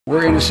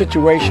We're in a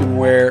situation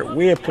where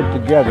we have put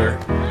together,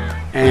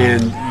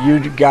 and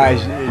you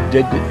guys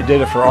did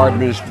it for our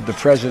the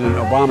President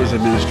Obama's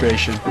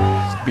administration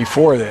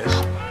before this.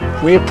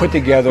 We have put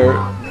together,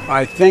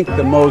 I think,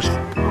 the most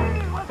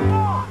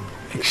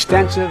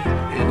extensive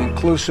and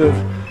inclusive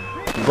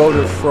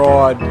voter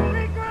fraud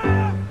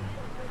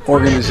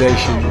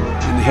organization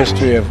in the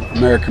history of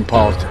American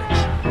politics.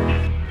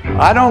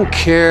 I don't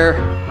care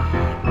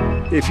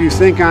if you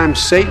think I'm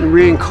Satan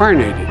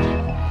reincarnated.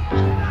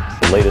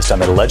 Latest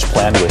on that alleged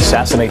plan to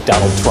assassinate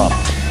Donald Trump.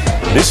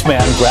 This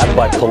man grabbed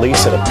by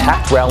police at a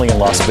packed rally in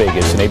Las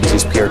Vegas, and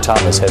ABC's Pierre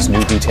Thomas has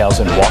new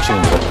details in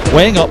Washington.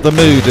 Weighing up the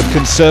mood of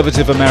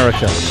conservative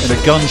America in a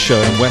gun show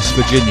in West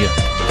Virginia.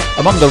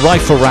 Among the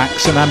rifle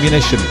racks and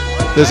ammunition,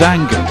 there's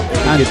anger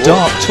and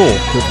dark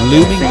talk of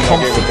looming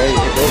conflict.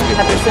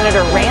 After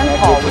Senator Rand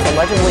Paul was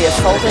allegedly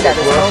assaulted at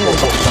his home in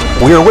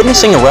Boston. We are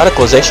witnessing a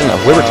radicalization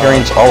of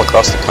libertarians all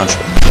across the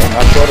country.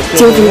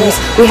 Dear viewers,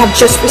 we have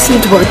just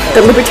received word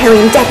that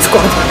Libertarian Death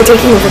Squad are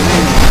taking over the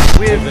land.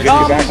 We've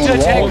come to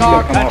take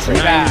our country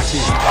back.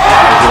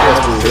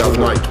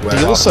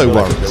 He also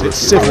worries its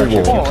civil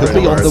war could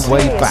be on the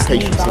way back.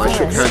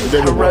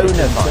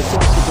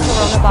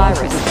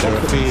 Coronavirus. There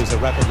are fears a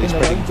rapidly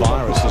spreading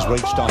virus has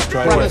reached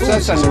Australia.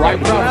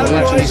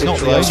 He's not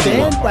the only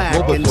one.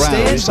 Robert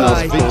Brown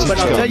sells vintage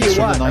guns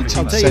from the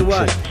 19th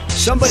century.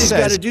 Somebody's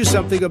got to do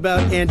something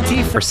about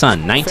Antifa. Her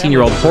son,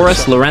 19-year-old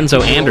Horace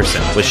Lorenzo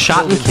Anderson, was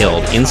shot and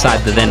killed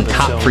inside the then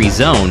cop-free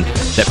zone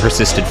that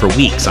persisted for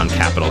weeks on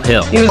Capitol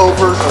Hill.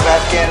 Over of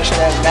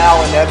Afghanistan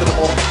now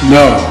inevitable?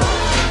 No,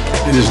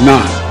 it is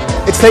not.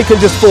 It's taken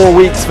just 4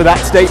 weeks for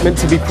that statement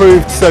to be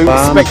proved so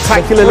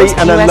spectacularly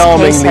and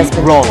alarmingly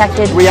wrong.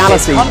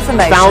 Reality,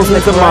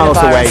 thousands of miles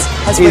away,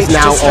 is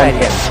now on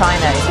him.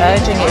 China is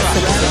urging its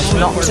citizens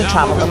not to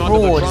travel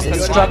abroad as it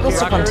struggles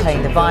to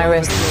contain the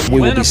virus. We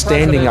will be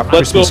standing up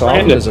Christmas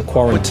Island as a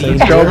quarantine.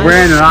 Go,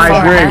 Brandon,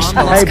 I agree.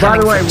 Hey, by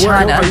the way,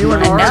 China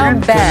are now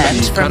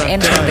banned from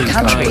entering the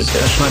country.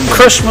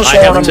 Christmas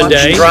ornaments,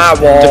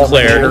 drywall.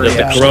 Declared that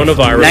the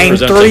coronavirus Name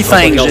presents three a public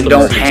things health that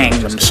don't emergency.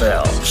 hang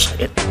themselves.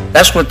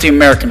 That's what the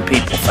American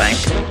people think.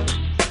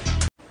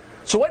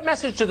 So what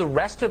message do the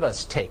rest of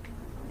us take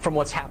from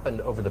what's happened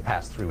over the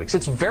past 3 weeks?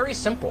 It's very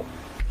simple.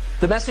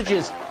 The message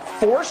is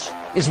force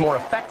is more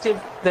effective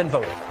than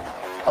voting.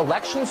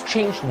 Elections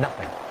change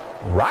nothing.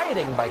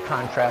 Rioting, by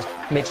contrast,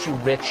 makes you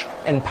rich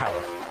and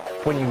powerful.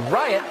 When you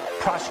riot,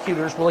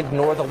 prosecutors will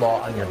ignore the law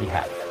on your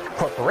behalf.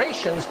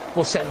 Corporations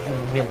will send you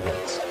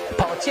millions.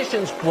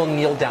 Politicians will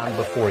kneel down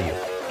before you.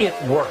 It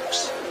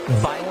works.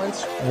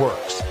 Violence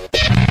works.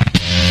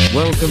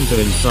 Welcome to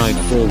Inside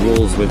Four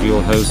Walls with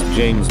your host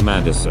James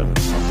Madison.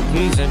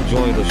 Please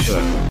enjoy the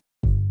show.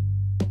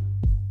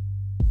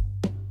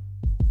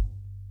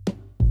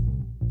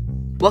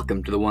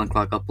 Welcome to the 1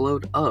 o'clock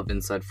upload of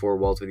Inside Four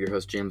Walls with your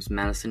host James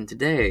Madison.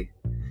 Today,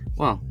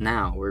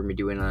 now we're going to be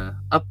doing an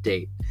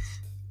update.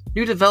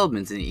 New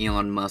developments in the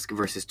Elon Musk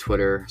versus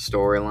Twitter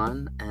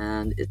storyline,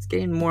 and it's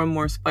getting more and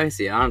more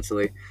spicy,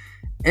 honestly.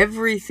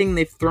 Everything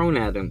they've thrown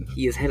at him,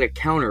 he has had a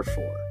counter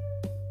for.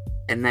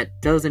 And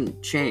that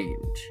doesn't change.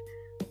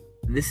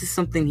 This is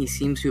something he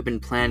seems to have been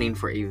planning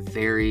for a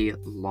very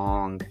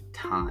long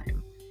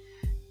time.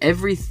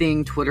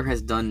 Everything Twitter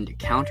has done to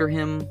counter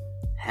him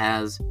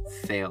has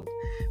failed.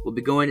 We'll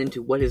be going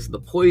into what is the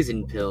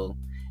poison pill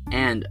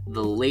and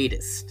the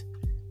latest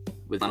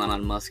with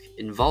Elon Musk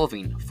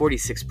involving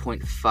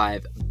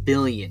 $46.5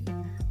 billion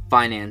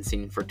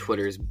financing for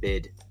Twitter's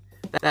bid.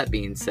 That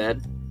being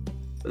said,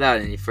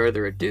 without any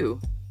further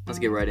ado, let's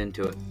get right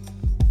into it.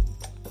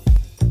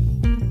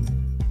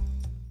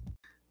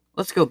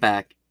 Let's go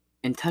back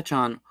and touch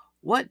on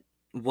what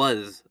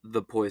was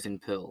the poison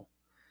pill.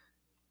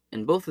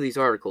 And both of these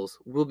articles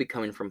will be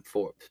coming from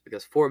Forbes,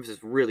 because Forbes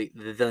is really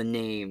the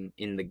name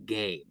in the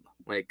game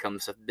when it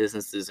comes to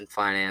businesses and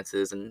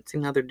finances and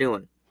seeing how they're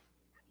doing.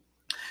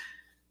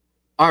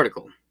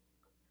 Article: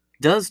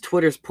 Does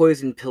Twitter's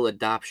poison pill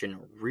adoption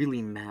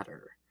really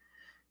matter?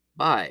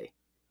 By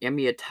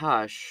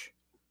Amitash.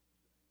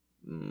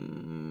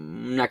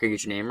 I'm not going to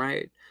get your name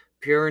right.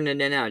 Pure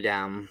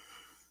Nanadam.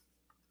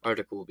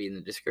 Article will be in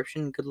the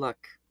description. Good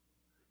luck.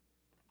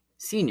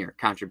 Senior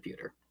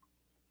contributor.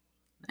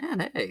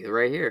 And hey,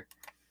 right here.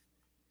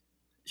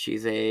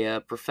 She's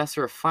a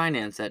professor of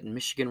finance at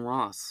Michigan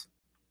Ross.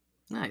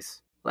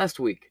 Nice. Last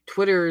week,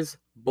 Twitter's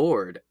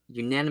board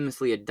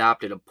unanimously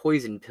adopted a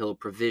poison pill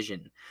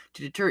provision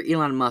to deter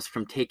Elon Musk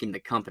from taking the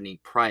company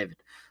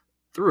private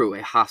through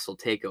a hostile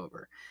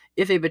takeover.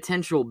 If a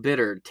potential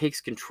bidder takes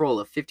control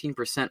of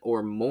 15%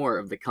 or more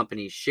of the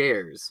company's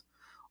shares,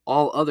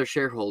 all other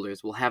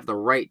shareholders will have the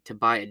right to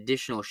buy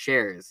additional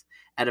shares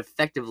at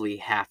effectively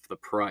half the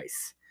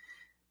price.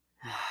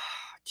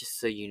 Just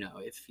so you know,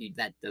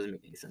 that doesn't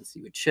make any sense to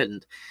you, it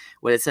shouldn't.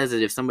 What it says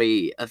is if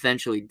somebody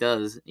eventually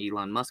does,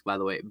 Elon Musk, by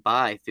the way,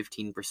 buy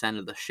 15%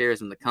 of the shares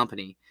in the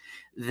company,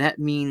 that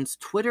means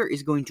Twitter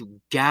is going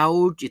to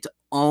gouge its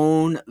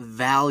own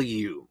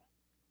value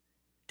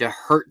to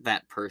hurt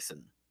that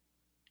person.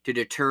 to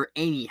deter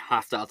any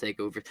hostile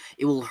takeovers.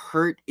 It will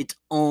hurt its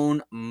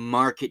own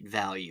market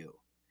value.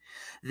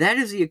 That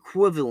is the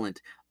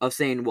equivalent of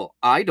saying, well,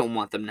 I don't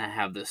want them to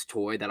have this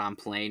toy that I'm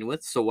playing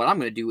with, so what I'm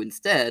going to do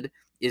instead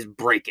is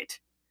break it.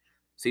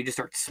 So you just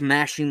start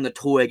smashing the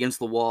toy against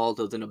the wall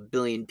till it's in a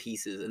billion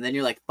pieces, and then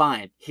you're like,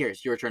 fine,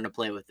 here's your turn to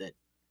play with it.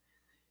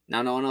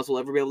 Now no one else will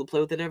ever be able to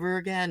play with it ever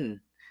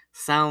again.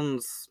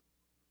 Sounds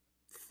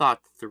thought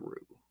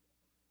through.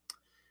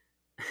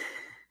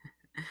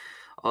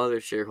 All other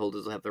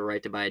shareholders will have the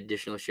right to buy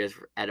additional shares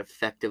at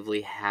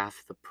effectively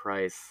half the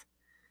price.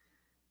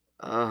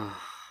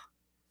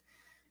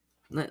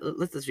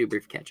 Let's do a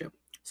brief catch up.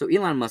 So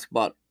Elon Musk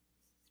bought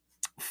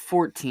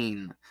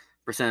 14%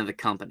 of the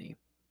company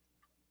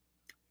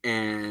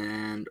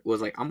and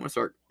was like, I'm going to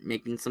start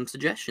making some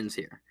suggestions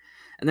here.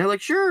 And they're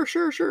like, sure.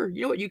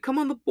 You know what? You come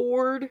on the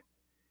board.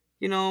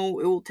 You know,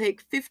 it will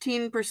take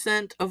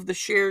 15% of the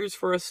shares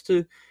for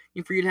you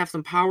to have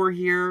some power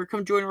here.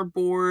 Come join our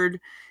board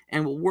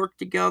and we'll work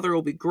together.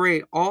 It'll be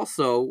great.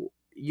 Also,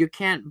 you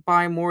can't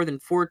buy more than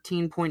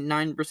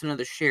 14.9% of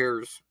the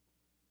shares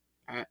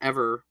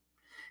ever.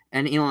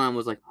 And Elon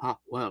was like, oh,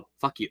 well,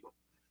 fuck you.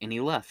 And he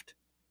left.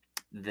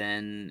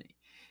 Then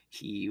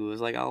he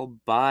was like, I'll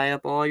buy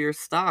up all your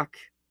stock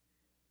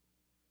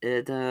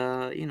at,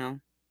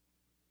 an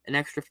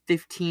extra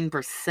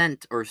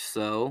 15% or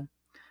so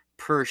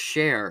per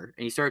share.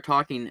 And he started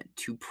talking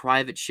to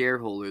private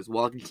shareholders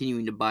while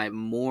continuing to buy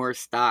more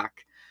stock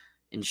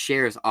and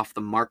shares off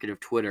the market of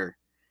Twitter.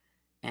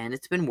 And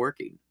it's been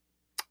working.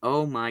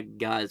 Oh my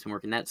God, it's been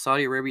working. That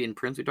Saudi Arabian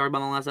prince we talked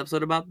about in the last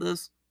episode about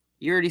this,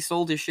 he already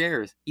sold his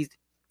shares. He's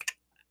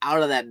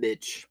out of that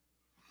bitch.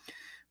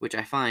 Which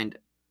I find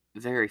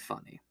very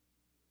funny.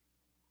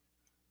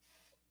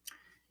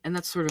 And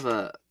that's sort of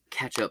a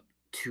catch up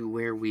to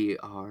where we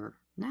are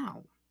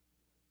now.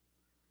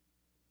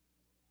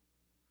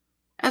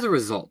 As a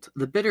result,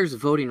 the bidders'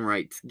 voting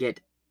rights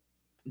get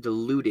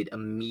diluted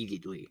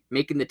immediately,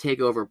 making the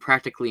takeover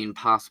practically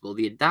impossible.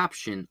 The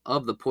adoption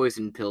of the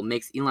poison pill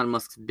makes Elon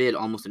Musk's bid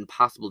almost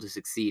impossible to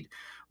succeed.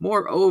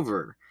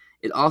 Moreover,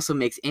 it also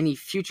makes any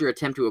future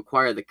attempt to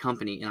acquire the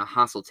company in a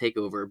hostile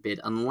takeover bid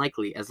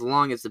unlikely as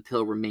long as the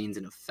pill remains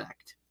in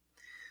effect.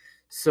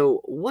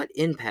 So, what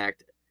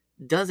impact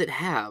does it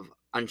have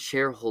on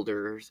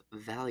shareholders'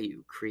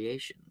 value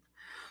creation?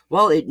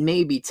 While it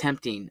may be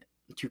tempting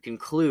to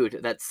conclude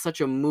that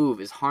such a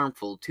move is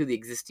harmful to the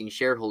existing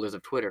shareholders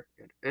of Twitter,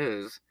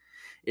 it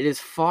is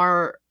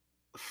far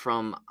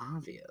from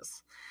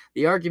obvious.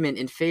 The argument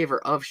in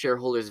favor of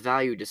shareholders'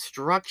 value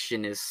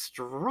destruction is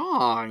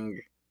strong,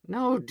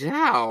 no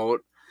doubt.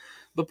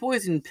 The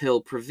poison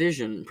pill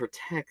provision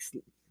protects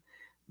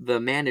the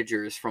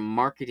managers from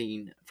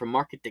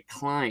market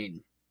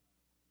decline,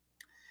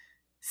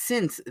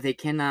 since they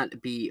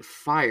cannot be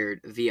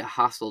fired via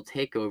hostile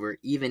takeover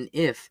even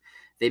if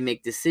they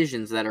make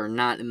decisions that are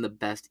not in the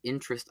best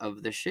interest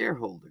of the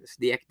shareholders.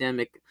 The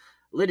academic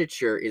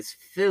literature is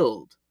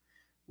filled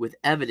with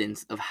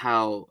evidence of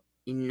how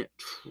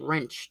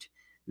entrenched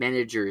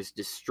managers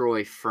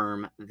destroy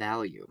firm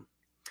value.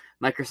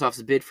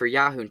 Microsoft's bid for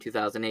Yahoo in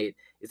 2008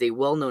 is a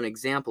well-known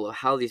example of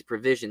how these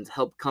provisions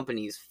help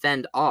companies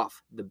fend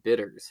off the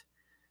bidders.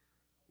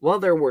 While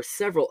there were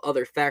several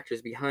other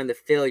factors behind the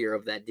failure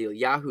of that deal,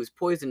 Yahoo's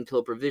poison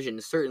pill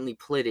provision certainly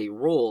played a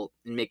role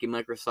in making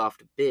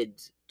Microsoft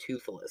bids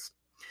toothless.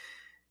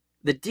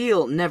 The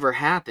deal never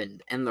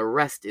happened, and the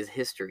rest is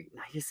history.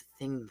 Now, here's the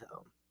thing,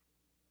 though.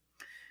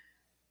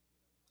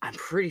 I'm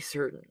pretty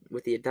certain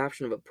with the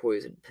adoption of a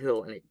poison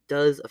pill, and it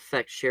does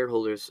affect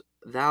shareholders'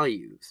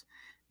 values,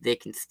 they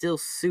can still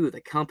sue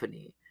the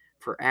company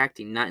for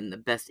acting not in the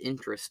best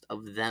interest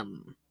of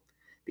them.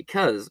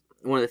 Because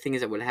one of the things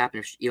that would happen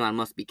if Elon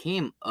Musk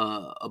became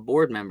a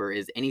board member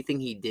is anything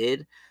he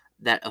did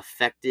that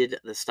affected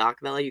the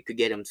stock value could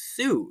get him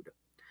sued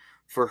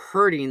for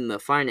hurting the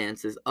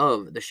finances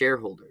of the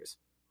shareholders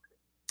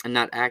and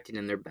not acting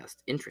in their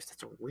best interest.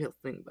 That's a real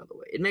thing, by the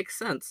way. It makes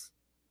sense.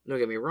 Don't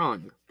get me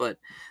wrong, but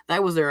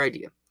that was their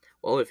idea.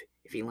 Well, if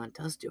Elon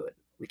does do it,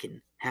 we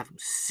can have him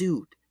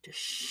sued to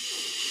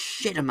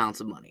shit amounts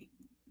of money.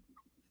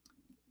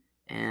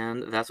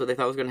 And that's what they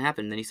thought was going to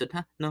happen. Then he said,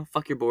 no,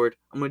 fuck your board.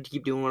 I'm going to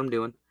keep doing what I'm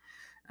doing.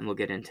 And we'll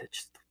get into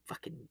just the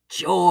fucking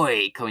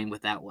joy coming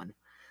with that one.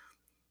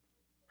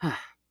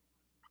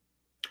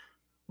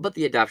 But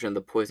the adoption of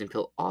the poison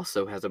pill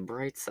also has a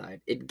bright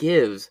side. It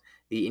gives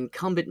the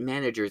incumbent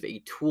managers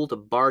a tool to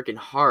bargain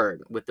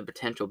hard with the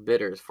potential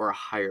bidders for a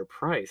higher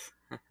price.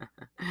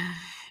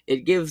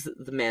 It gives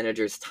the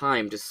managers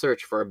time to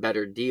search for a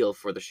better deal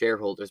for the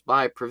shareholders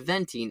by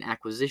preventing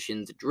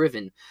acquisitions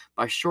driven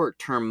by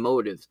short-term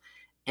motives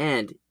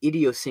and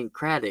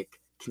idiosyncratic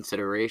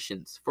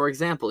considerations. For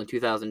example, in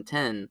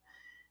 2010,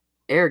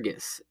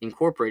 Airgus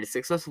Incorporated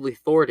successfully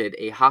thwarted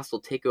a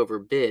hostile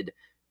takeover bid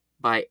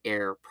by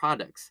Air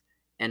Products,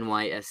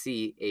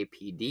 NYSE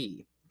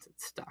APD, that's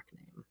its stock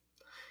name,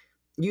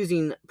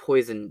 using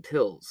poison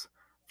pills.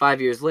 5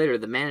 years later,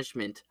 the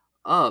management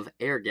of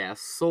Airgas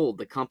sold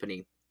the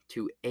company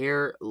to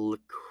Air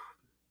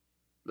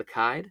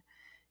Liquide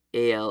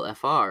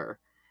ALFR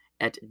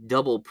at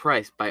double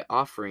price by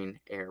offering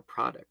Air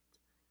product.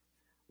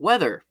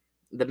 Whether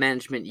the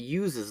management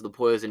uses the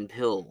poison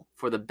pill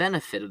for the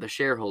benefit of the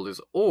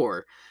shareholders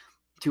or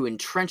to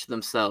entrench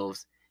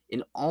themselves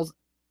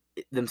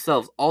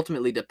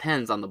ultimately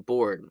depends on the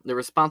board. The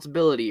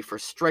responsibility for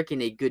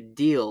striking a good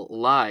deal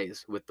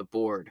lies with the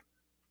board.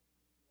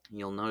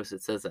 You'll notice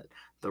it says that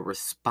the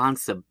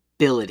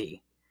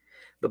responsibility.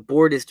 The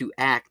board is to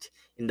act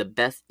in the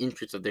best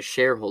interest of the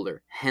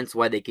shareholder, hence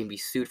why they can be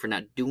sued for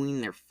not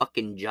doing their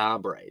fucking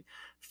job right.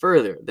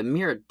 Further, the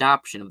mere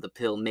adoption of the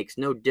pill makes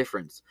no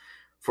difference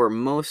for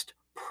most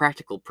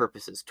practical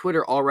purposes.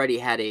 Twitter already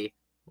had a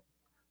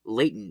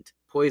latent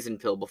poison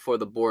pill before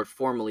the board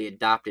formally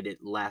adopted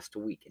it last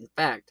week. In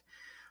fact,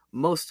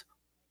 most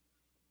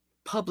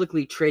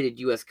publicly traded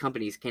U.S.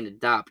 companies can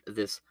adopt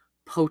this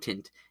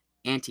potent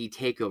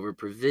anti-takeover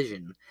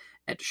provision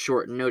at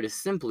short notice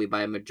simply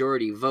by a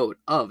majority vote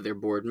of their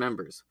board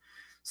members.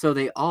 So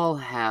they all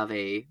have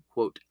a,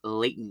 quote,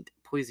 latent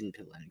poison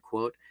pill, end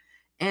quote.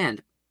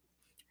 And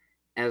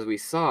as we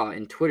saw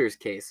in Twitter's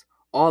case,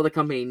 all the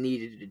company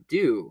needed to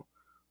do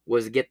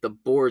was get the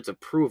board's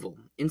approval.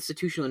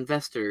 Institutional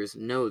investors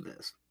know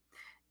this,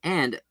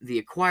 and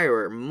the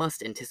acquirer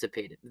must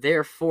anticipate it.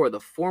 Therefore, the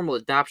formal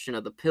adoption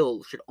of the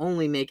pill should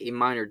only make a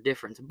minor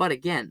difference. But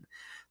again,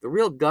 the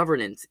real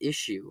governance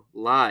issue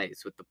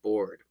lies with the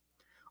board.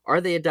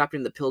 Are they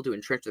adopting the pill to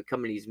entrench the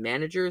company's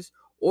managers,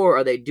 or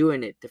are they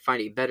doing it to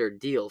find a better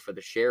deal for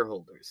the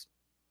shareholders?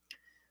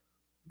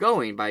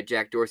 Going by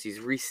Jack Dorsey's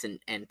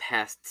recent and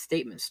past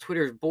statements,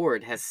 Twitter's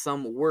board has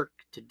some work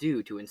to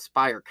do to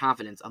inspire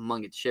confidence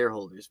among its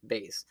shareholders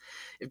base.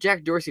 If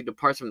Jack Dorsey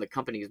departs from the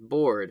company's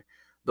board,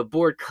 the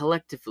board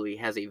collectively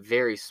has a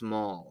very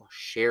small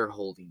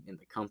shareholding in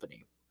the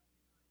company.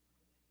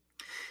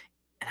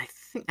 And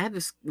I have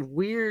this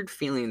weird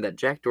feeling that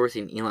Jack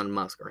Dorsey and Elon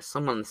Musk are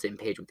somewhat on the same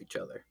page with each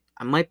other.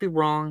 I might be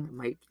wrong.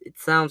 It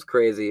sounds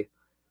crazy,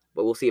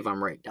 but we'll see if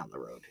I'm right down the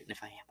road. And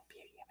if I am, I'll be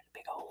having a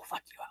big old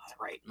fuck you out of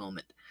the right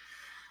moment.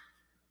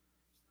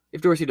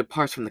 If Dorsey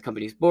departs from the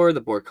company's board,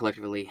 the board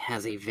collectively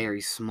has a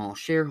very small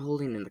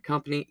shareholding in the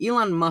company.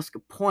 Elon Musk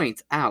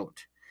points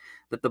out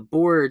that the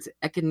board's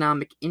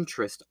economic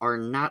interests are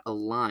not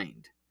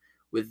aligned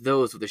with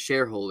those of the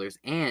shareholders,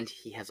 and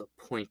he has a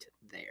point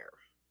there.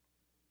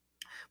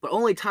 But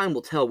only time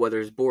will tell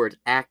whether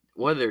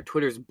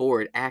Twitter's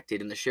board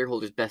acted in the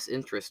shareholders' best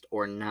interest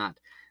or not.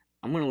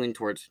 I'm going to lean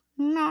towards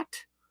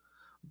not.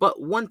 But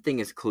one thing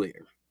is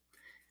clear.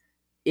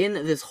 In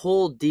this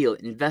whole deal,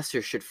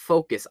 investors should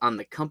focus on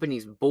the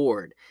company's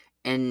board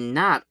and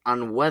not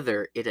on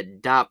whether it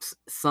adopts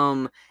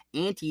some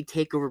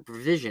anti-takeover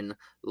provision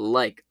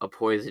like a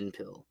poison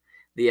pill.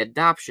 The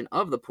adoption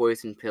of the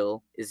poison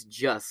pill is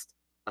just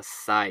a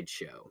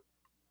sideshow.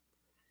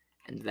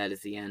 And that is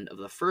the end of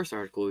the first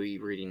article we'll be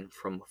reading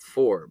from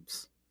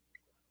Forbes.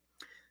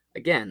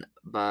 Again,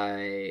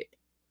 by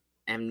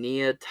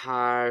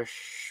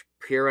Amniyatash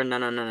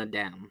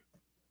Piranananadam.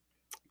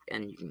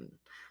 And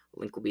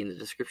link will be in the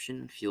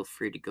description. Feel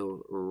free to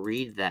go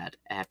read that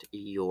at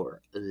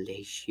your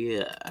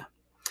leisure.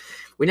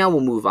 We now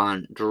will move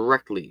on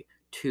directly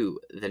to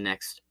the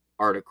next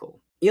article.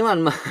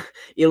 Elon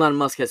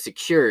Musk has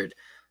secured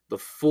the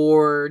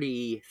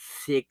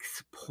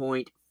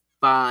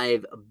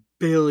 $46.5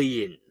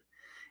 billion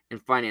in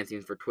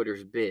financing for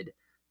Twitter's bid.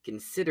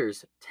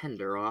 Considers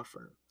tender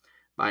offer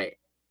by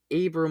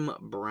Abram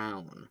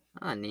Brown.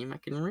 A name I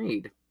can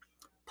read.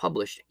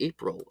 Published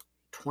April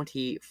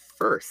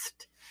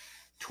 21st,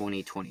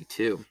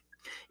 2022.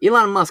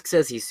 Elon Musk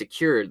says he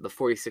secured the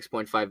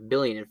 $46.5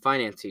 billion in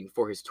financing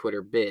for his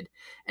Twitter bid,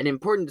 an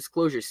important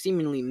disclosure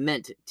seemingly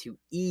meant to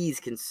ease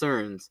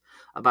concerns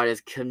about his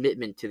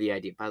commitment to the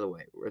idea. By the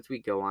way, as we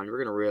go on, we're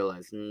going to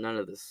realize none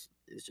of this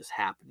is just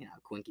happening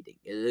out quinky-dink.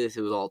 This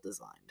was all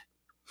designed.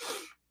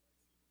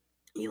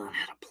 Elon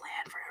had a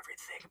plan for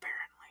everything, apparently.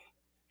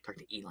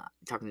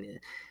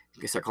 You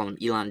can start calling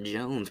him Elon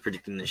Jones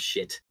predicting this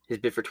shit. His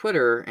bid for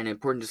Twitter, an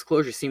important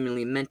disclosure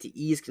seemingly meant to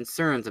ease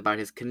concerns about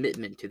his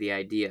commitment to the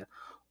idea.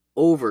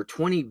 Over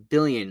 $20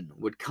 billion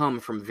would come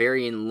from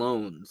varying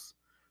loans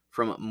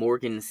from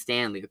Morgan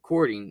Stanley,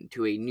 according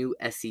to a new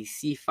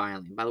SEC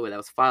filing. By the way, that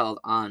was filed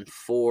on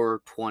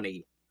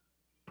 4/20.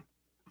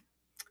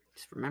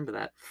 Just remember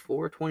that.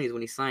 4/20 is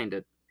when he signed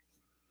it.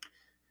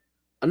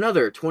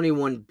 Another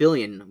 $21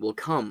 billion will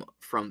come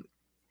from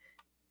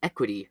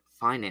equity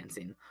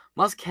financing.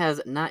 Musk has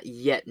not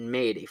yet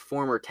made a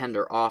formal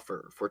tender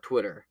offer for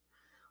Twitter,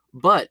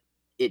 but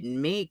it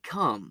may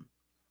come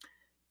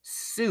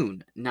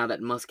soon now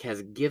that Musk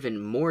has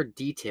given more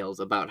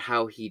details about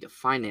how he'd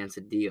finance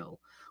a deal.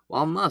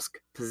 While Musk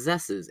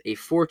possesses a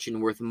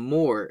fortune worth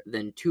more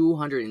than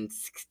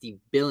 $260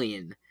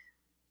 billion,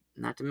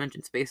 not to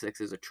mention SpaceX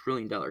is a $1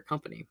 trillion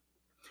company,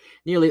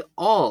 nearly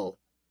all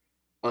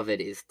of it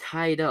is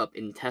tied up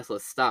in Tesla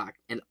stock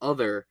and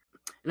other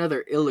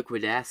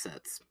illiquid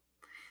assets.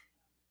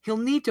 He'll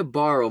need to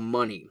borrow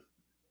money,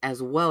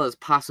 as well as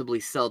possibly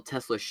sell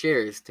Tesla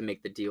shares to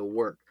make the deal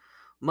work.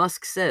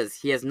 Musk says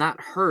he has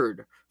not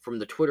heard from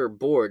the Twitter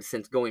board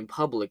since going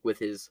public with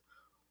his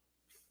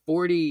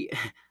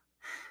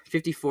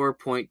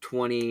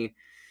 54.20.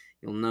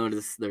 You'll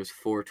notice there's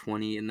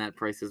 420 in that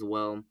price as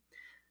well.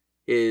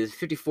 His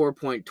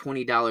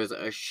 $54.20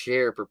 a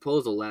share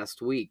proposal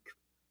last week.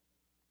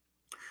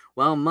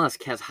 While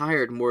Musk has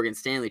hired Morgan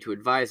Stanley to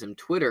advise him,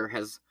 Twitter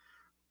has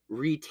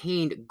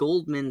retained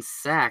Goldman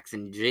Sachs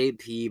and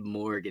JP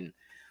Morgan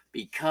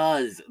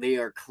because they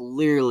are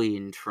clearly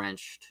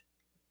entrenched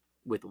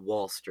with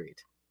Wall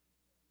Street.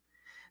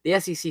 The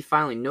SEC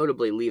filing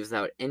notably leaves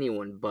out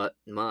anyone but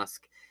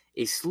Musk.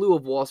 A slew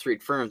of Wall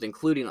Street firms,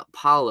 including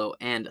Apollo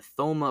and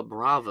Thoma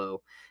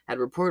Bravo, had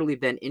reportedly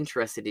been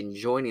interested in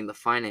joining the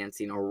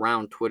financing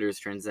around Twitter's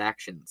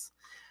transactions.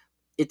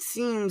 It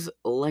seems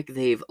like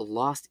they've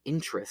lost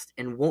interest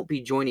and won't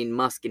be joining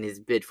Musk in his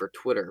bid for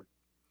Twitter.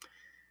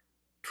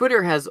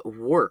 Twitter has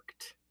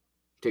worked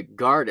to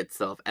guard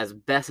itself as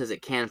best as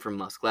it can from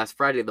Musk. Last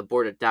Friday, the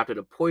board adopted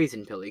a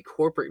poison pill, a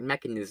corporate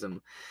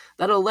mechanism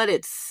that'll let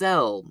it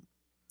sell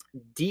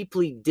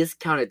deeply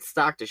discounted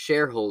stock to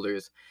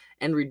shareholders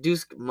and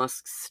reduce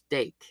Musk's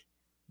stake.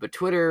 But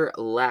Twitter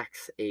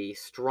lacks a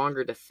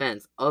stronger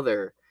defense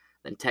other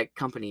tech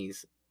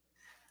companies.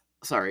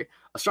 A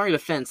stronger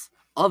defense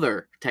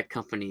other tech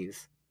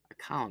companies. A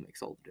comma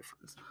makes all the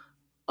difference.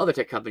 Other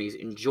tech companies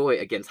enjoy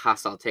against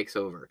hostile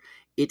takeover.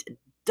 It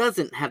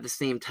doesn't have the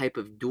same type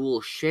of dual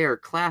share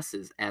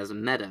classes as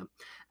Meta,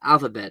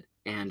 Alphabet,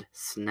 and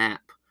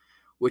Snap,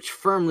 which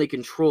firmly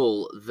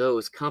control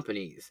those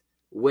companies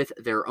with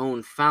their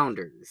own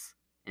founders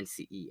and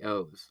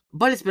CEOs.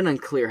 But it's been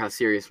unclear how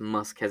serious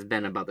Musk has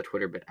been about the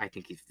Twitter bit. I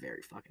think he's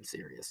very fucking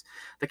serious.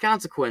 The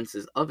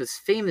consequences of his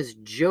famous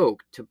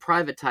joke to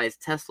privatize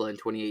Tesla in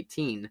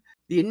 2018,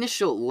 the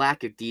initial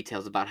lack of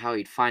details about how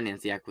he'd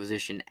finance the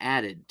acquisition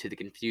added to the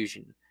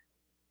confusion.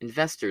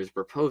 Investors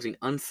proposing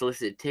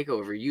unsolicited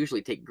takeover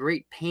usually take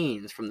great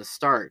pains from the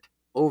start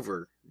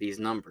over these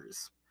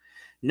numbers,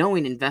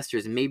 knowing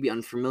investors may be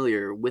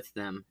unfamiliar with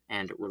them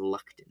and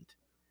reluctant.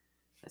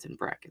 That's in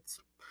brackets.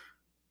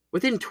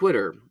 Within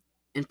Twitter,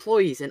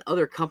 employees and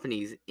other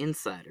companies'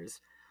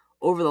 insiders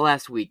over the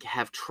last week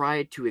have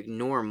tried to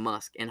ignore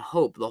Musk and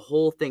hope the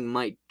whole thing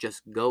might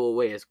just go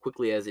away as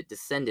quickly as it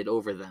descended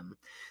over them.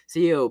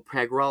 CEO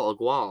Pragral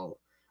Agwal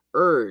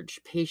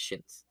urged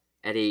patience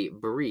at a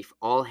brief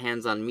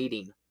all-hands-on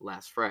meeting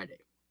last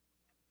Friday.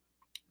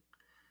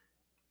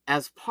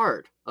 As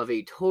part of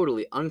a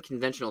totally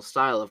unconventional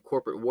style of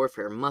corporate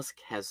warfare, Musk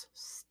has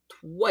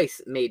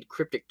twice made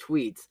cryptic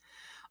tweets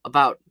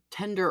about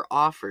tender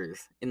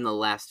offers in the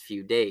last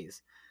few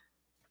days.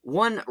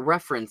 One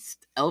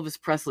referenced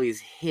Elvis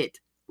Presley's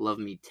hit Love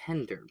Me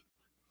Tender.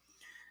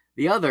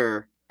 The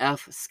other,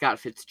 F. Scott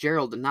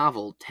Fitzgerald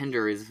novel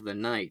Tender is the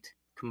Night.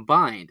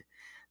 Combined,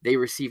 they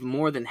received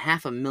more than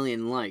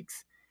 500,000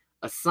 likes,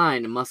 a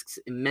sign of Musk's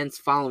immense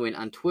following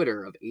on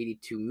Twitter of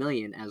 82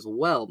 million, as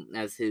well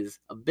as his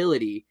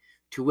ability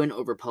to win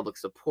over public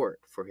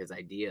support for his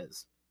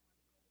ideas.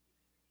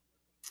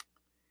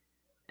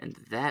 And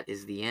that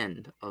is the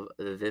end of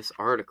this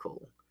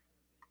article.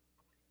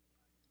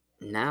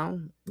 Now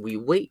we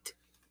wait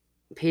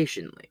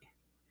patiently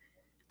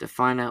to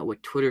find out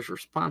what Twitter's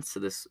response to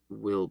this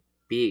will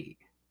be.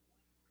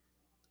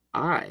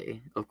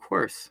 I, of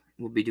course,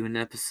 will be doing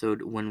an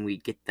episode when we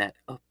get that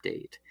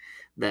update.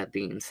 That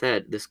being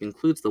said, this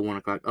concludes the 1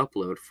 o'clock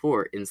upload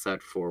for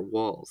Inside Four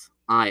Walls.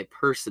 I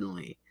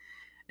personally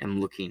am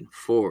looking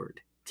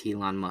forward to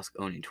Elon Musk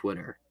owning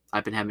Twitter.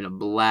 I've been having a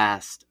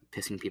blast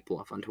pissing people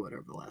off on Twitter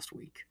over the last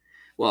week.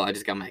 Well, I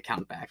just got my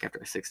account back after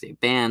a 6-day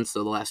ban,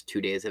 so the last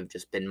 2 days have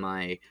just been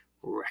my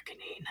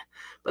reckoning.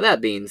 But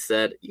that being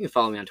said, you can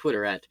follow me on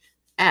Twitter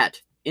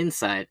at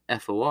Inside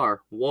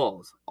FOR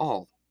Walls,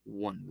 all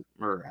one,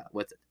 or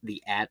what's it,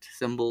 the at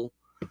symbol,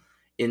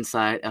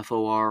 Inside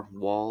FOR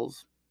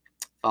Walls.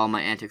 Follow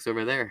my antics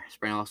over there,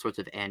 spreading all sorts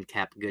of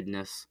ANCAP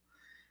goodness.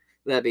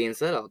 That being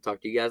said, I'll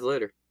talk to you guys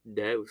later.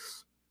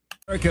 Dose.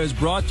 America is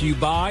brought to you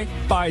by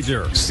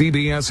Pfizer.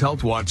 CBS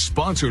Health Watch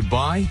sponsored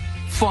by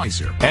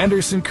Pfizer.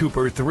 Anderson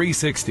Cooper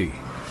 360.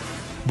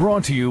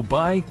 Brought to you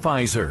by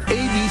Pfizer.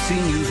 ABC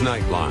News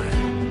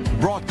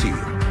Nightline. Brought to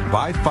you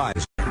by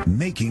Pfizer.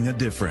 Making a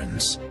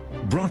difference.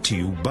 Brought to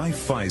you by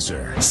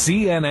Pfizer.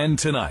 CNN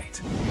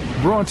Tonight.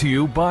 Brought to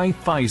you by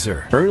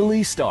Pfizer.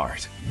 Early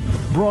Start.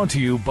 Brought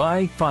to you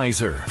by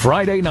Pfizer.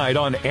 Friday night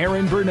on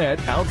Aaron Burnett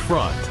Out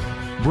Front.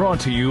 Brought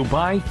to you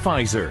by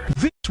Pfizer.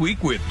 This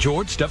Week with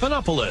George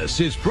Stephanopoulos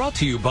is brought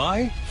to you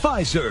by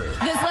Pfizer.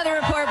 This weather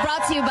report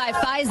brought to you by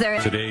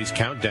Pfizer. Today's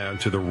countdown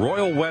to the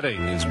royal wedding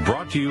is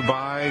brought to you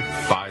by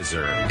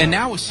Pfizer. And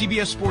now a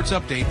CBS Sports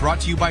Update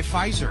brought to you by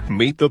Pfizer.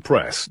 Meet the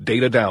Press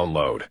Data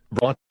Download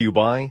brought to you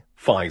by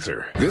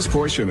Pfizer. This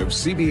portion of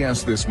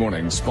CBS This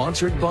Morning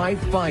sponsored by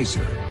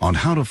Pfizer. On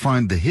how to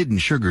find the hidden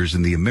sugars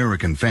in the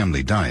American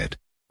family diet,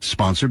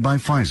 sponsored by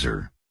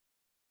Pfizer.